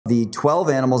the 12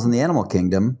 animals in the animal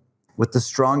kingdom with the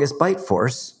strongest bite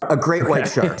force. A great white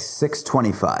shark,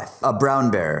 625. A brown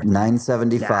bear,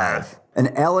 975.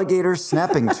 An alligator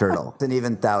snapping turtle, an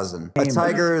even 1,000. A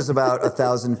tiger is about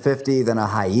 1,050. Then a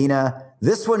hyena.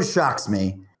 This one shocks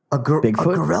me. A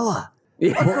gorilla.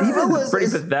 Yeah, well, even pretty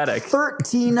pathetic.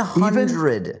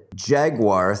 1,300.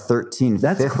 Jaguar, 1,350.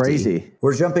 That's crazy.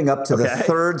 We're jumping up to the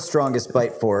third strongest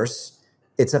bite force.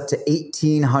 It's up to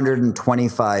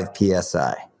 1,825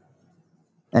 psi.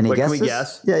 Any guesses? Can we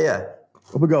guess? Yeah.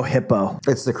 We'll go hippo.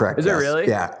 It's the correct guess. Is it really?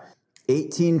 Yeah.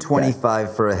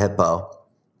 1,825 for a hippo.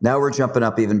 Now we're jumping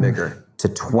up even bigger to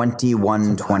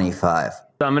 2,125.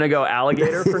 So I'm going to go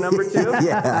alligator for number 2?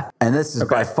 Yeah. And this is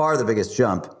by far the biggest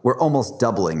jump. We're almost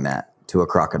doubling that to a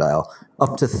crocodile,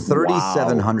 up to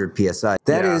 3,700 psi.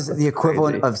 That is the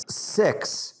equivalent of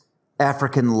 6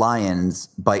 African lions'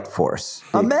 bite force.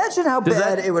 Imagine how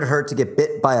bad it would hurt to get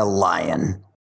bit by a lion.